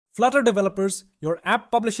Flutter developers, your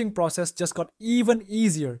app publishing process just got even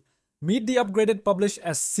easier. Meet the upgraded Publish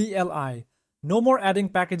as CLI. No more adding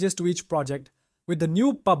packages to each project. With the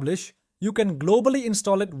new Publish, you can globally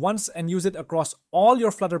install it once and use it across all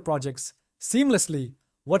your Flutter projects seamlessly.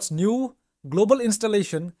 What's new? Global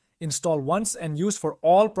installation, install once and use for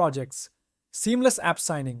all projects. Seamless app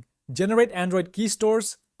signing, generate Android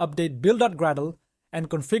keystores, update build.gradle, and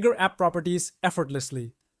configure app properties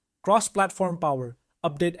effortlessly. Cross-platform power,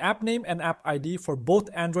 update app name and app ID for both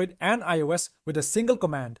Android and iOS with a single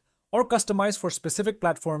command, or customize for specific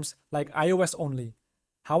platforms like iOS only.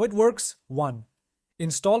 How it works? 1.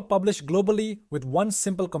 Install Publish globally with one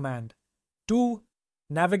simple command. 2.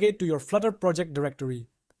 Navigate to your Flutter project directory.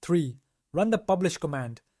 3. Run the Publish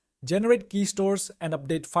command. Generate keystores and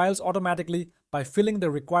update files automatically by filling the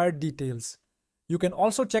required details. You can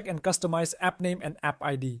also check and customize app name and app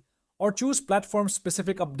ID, or choose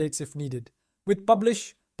platform-specific updates if needed. With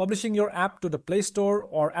Publish, publishing your app to the Play Store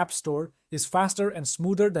or App Store is faster and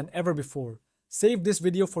smoother than ever before. Save this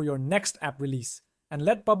video for your next app release, and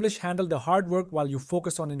let Publish handle the hard work while you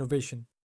focus on innovation.